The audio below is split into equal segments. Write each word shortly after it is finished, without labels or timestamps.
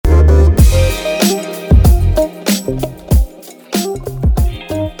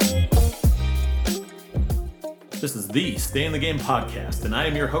Stay in the Game podcast, and I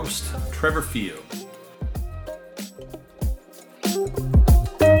am your host, Trevor Field.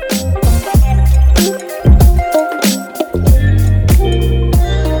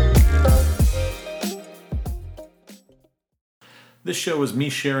 This show is me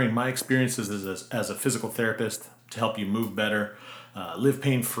sharing my experiences as a physical therapist to help you move better, live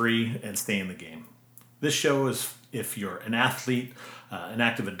pain-free, and stay in the game. This show is if you're an athlete, an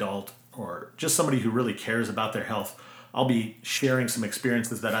active adult, or just somebody who really cares about their health. I'll be sharing some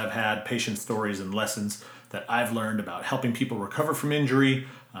experiences that I've had, patient stories, and lessons that I've learned about helping people recover from injury,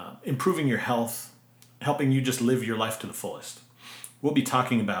 improving your health, helping you just live your life to the fullest. We'll be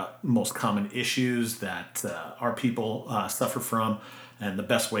talking about most common issues that our people suffer from and the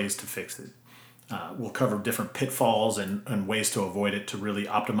best ways to fix it. We'll cover different pitfalls and ways to avoid it to really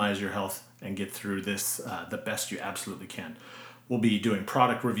optimize your health and get through this the best you absolutely can. We'll be doing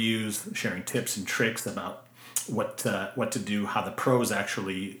product reviews, sharing tips and tricks about what to do, how the pros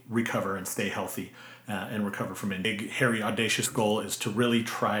actually recover and stay healthy and recover from it. Big, hairy, audacious goal is to really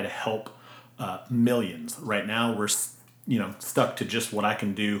try to help millions. Right now, we're stuck to just what I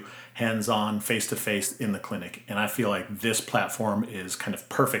can do hands-on, face-to-face in the clinic. And I feel like this platform is kind of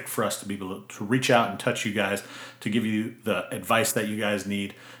perfect for us to be able to reach out and touch you guys, to give you the advice that you guys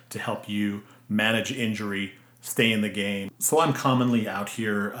need to help you manage injury, stay in the game. So I'm commonly out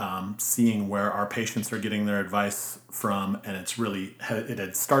here seeing where our patients are getting their advice from, and it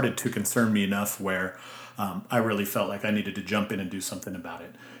had started to concern me enough where I really felt like I needed to jump in and do something about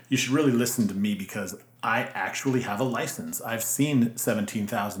it. You should really listen to me because I actually have a license. I've seen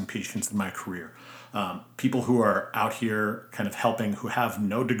 17,000 patients in my career. People who are out here kind of helping, who have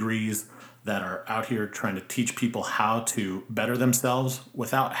no degrees, that are out here trying to teach people how to better themselves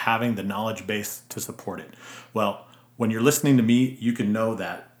without having the knowledge base to support it. Well, when you're listening to me, you can know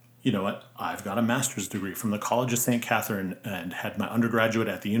that, you know what, I've got a master's degree from the College of St. Catherine and had my undergraduate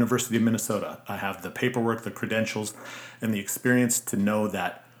at the University of Minnesota. I have the paperwork, the credentials, and the experience to know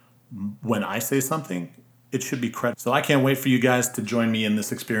that when I say something, it should be credited. So I can't wait for you guys to join me in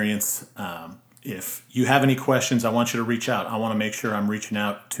this experience. If you have any questions, I want you to reach out. I want to make sure I'm reaching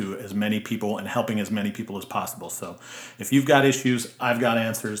out to as many people and helping as many people as possible. So if you've got issues, I've got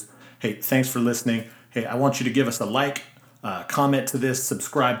answers. Hey, thanks for listening. Hey, I want you to give us a like, comment to this,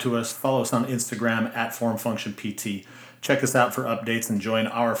 subscribe to us, follow us on Instagram at FormFunctionPT. Check us out for updates and join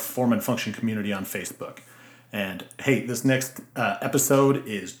our Form and Function community on Facebook. And hey, this next episode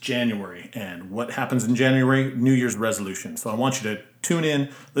is January. And what happens in January? New Year's resolution. So I want you to tune in,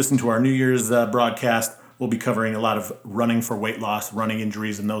 listen to our New Year's broadcast. We'll be covering a lot of running for weight loss, running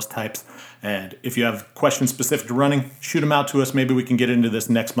injuries, and those types. And if you have questions specific to running, shoot them out to us. Maybe we can get into this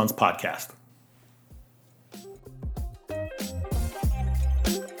next month's podcast.